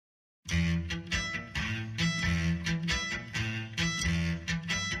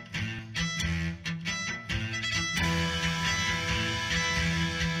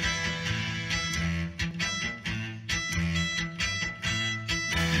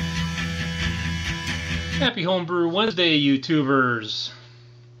Happy Homebrew Wednesday, YouTubers.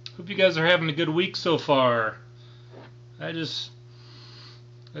 Hope you guys are having a good week so far. I just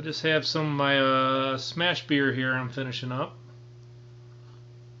have some of my smash beer here I'm finishing up.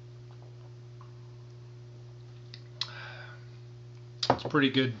 It's pretty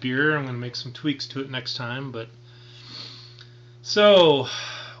good beer. I'm going to make some tweaks to it next time. But so,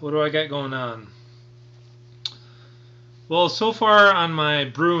 what do I got going on? Well, so far on my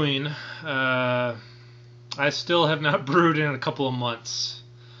brewing, I still have not brewed in a couple of months.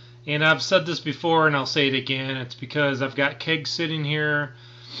 And I've said this before and I'll say it again. It's because I've got kegs sitting here.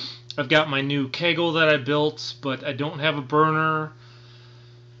 I've got my new keggle that I built, but I don't have a burner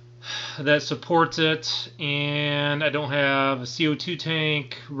that supports it. And I don't have a CO2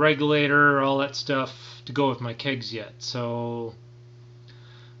 tank, regulator, all that stuff to go with my kegs yet. So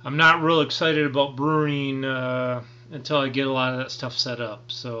I'm not real excited about brewing until I get a lot of that stuff set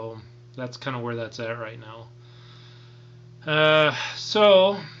up. So that's kind of where that's at right now.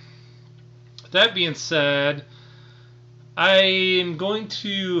 So that being said, I'm going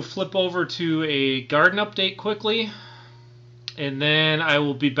to flip over to a garden update quickly, and then I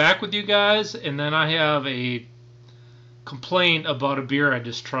will be back with you guys. And then I have a complaint about a beer I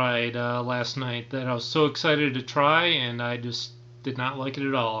just tried last night that I was so excited to try, and I just did not like it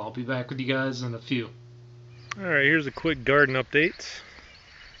at all. I'll be back with you guys in a few. Alright, here's a quick garden update.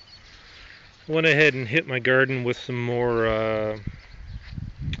 Went ahead and hit my garden with some more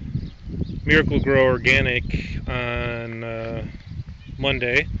Miracle-Gro Organic on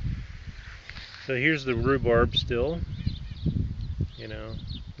Monday. So here's the rhubarb still. You know,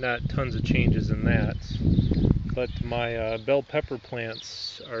 not tons of changes in that. But my bell pepper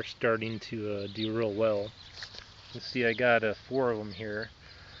plants are starting to do real well. You see I got 4 of them here.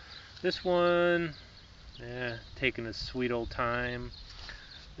 This one, taking a sweet old time.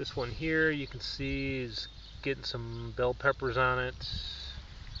 This one here you can see is getting some bell peppers on it.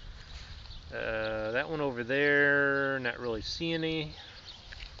 That one over there, not really seeing any.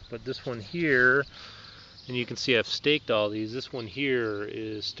 But this one here, and you can see I've staked all these, this one here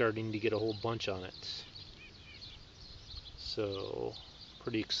is starting to get a whole bunch on it. So,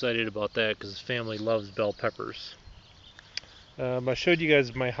 pretty excited about that because the family loves bell peppers. I showed you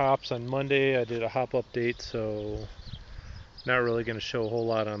guys my hops on Monday. I did a hop update, so not really going to show a whole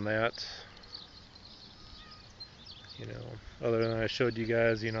lot on that. You know, other than I showed you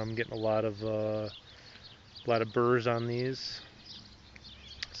guys, you know, I'm getting a lot of burrs on these.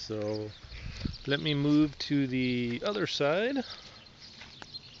 So let me move to the other side, and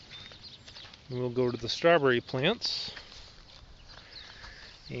we'll go to the strawberry plants.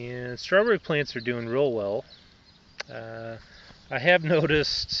 And strawberry plants are doing real well. I have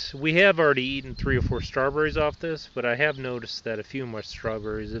noticed, we have already eaten 3 or 4 strawberries off this, but I have noticed that a few of my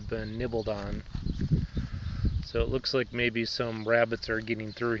strawberries have been nibbled on. So it looks like maybe some rabbits are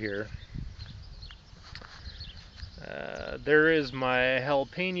getting through here. There is my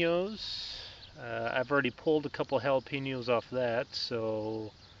jalapenos. I've already pulled a couple jalapenos off that,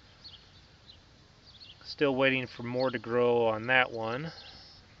 so still waiting for more to grow on that one.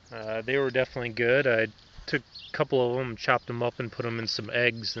 They were definitely good. I took a couple of them, chopped them up, and put them in some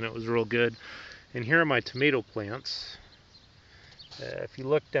eggs, and it was real good. And here are my tomato plants. If you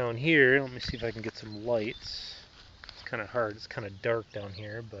look down here, let me see if I can get some light. It's kind of hard, it's kind of dark down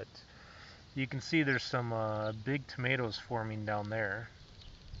here, but you can see there's some big tomatoes forming down there.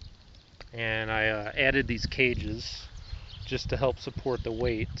 And I added these cages just to help support the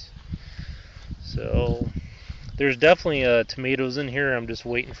weight. So there's definitely tomatoes in here. I'm just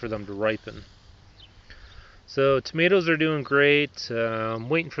waiting for them to ripen. So tomatoes are doing great. I'm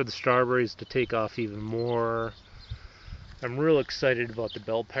waiting for the strawberries to take off even more. I'm real excited about the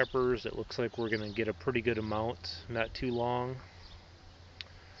bell peppers. It looks like we're going to get a pretty good amount, not too long.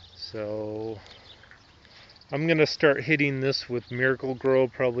 So I'm going to start hitting this with Miracle-Gro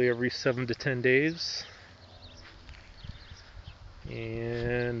probably every 7 to 10 days.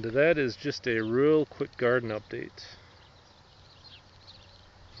 And that is just a real quick garden update.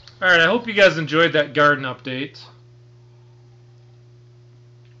 Alright, I hope you guys enjoyed that garden update.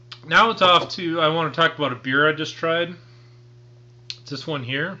 Now it's off to, I want to talk about a beer I just tried. It's this one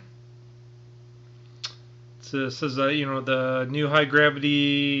here. It says, you know, the new high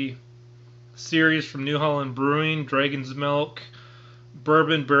gravity series from New Holland Brewing, Dragon's Milk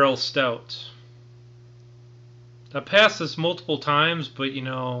Bourbon Barrel Stout. I've passed this multiple times, but you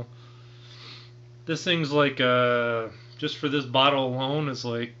know, this thing's like, just for this bottle alone is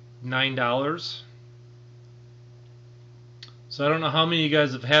like $9. So I don't know how many of you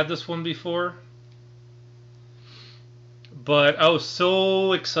guys have had this one before, but I was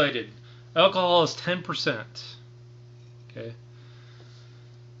so excited. Alcohol is 10%. Okay.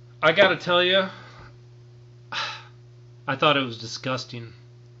 I gotta tell you, I thought it was disgusting.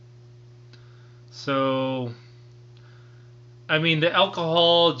 So, I mean, the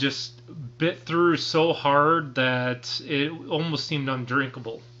alcohol just bit through so hard that it almost seemed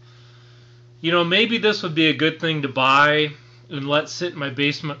undrinkable. You know, maybe this would be a good thing to buy and let sit in my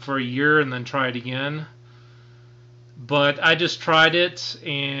basement for a year and then try it again. But I just tried it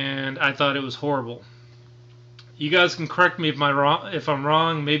and I thought it was horrible. You guys can correct me if I'm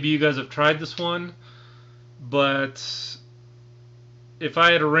wrong. Maybe you guys have tried this one. But if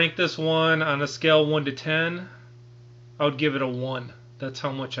I had to rank this one on a scale 1 to 10, I would give it a 1. That's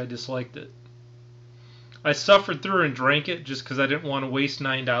how much I disliked it. I suffered through and drank it just because I didn't want to waste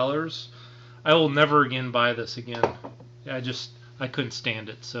 $9. I will never again buy this again. I couldn't stand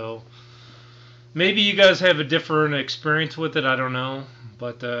it. So maybe you guys have a different experience with it. I don't know,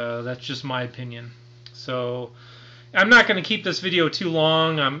 but that's just my opinion. So I'm not going to keep this video too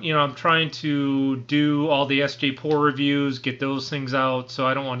long. I'm trying to do all the SJ Pour reviews, get those things out. So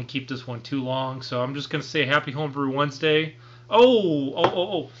I don't want to keep this one too long. So I'm just going to say Happy Homebrew Wednesday.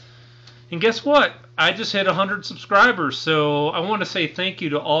 Oh. And guess what? I just hit 100 subscribers, so I want to say thank you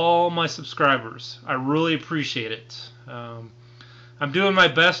to all my subscribers. I really appreciate it. I'm doing my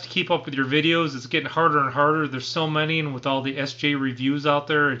best to keep up with your videos. It's getting harder and harder. There's so many, and with all the SJ reviews out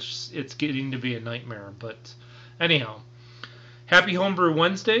there, it's getting to be a nightmare. But anyhow, Happy Homebrew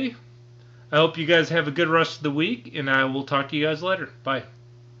Wednesday. I hope you guys have a good rest of the week, and I will talk to you guys later. Bye.